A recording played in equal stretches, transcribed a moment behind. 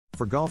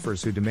For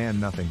golfers who demand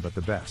nothing but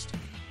the best.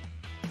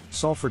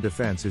 Sulfur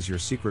Defense is your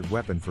secret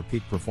weapon for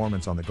peak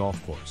performance on the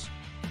golf course.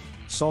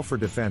 Sulfur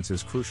Defense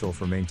is crucial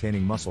for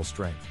maintaining muscle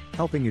strength,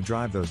 helping you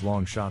drive those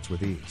long shots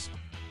with ease.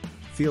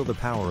 Feel the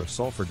power of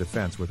Sulfur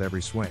Defense with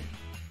every swing.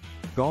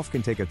 Golf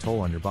can take a toll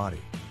on your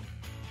body.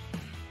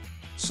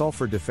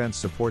 Sulfur Defense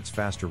supports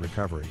faster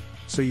recovery,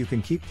 so you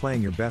can keep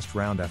playing your best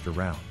round after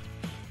round.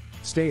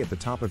 Stay at the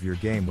top of your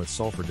game with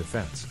Sulfur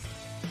Defense.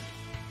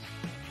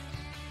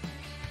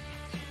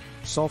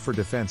 Sulfur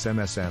Defense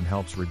MSM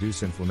helps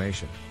reduce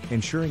inflammation,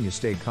 ensuring you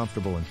stay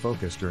comfortable and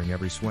focused during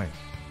every swing.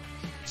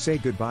 Say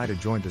goodbye to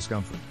joint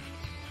discomfort.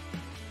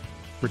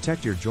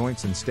 Protect your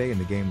joints and stay in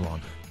the game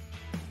longer.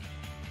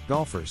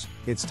 Golfers,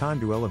 it's time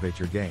to elevate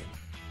your game.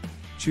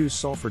 Choose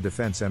Sulfur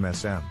Defense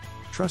MSM,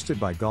 trusted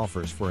by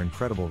golfers for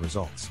incredible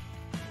results.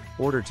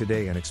 Order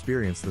today and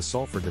experience the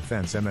Sulfur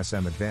Defense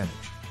MSM advantage.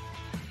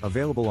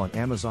 Available on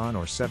Amazon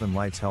or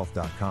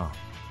 7lightshealth.com.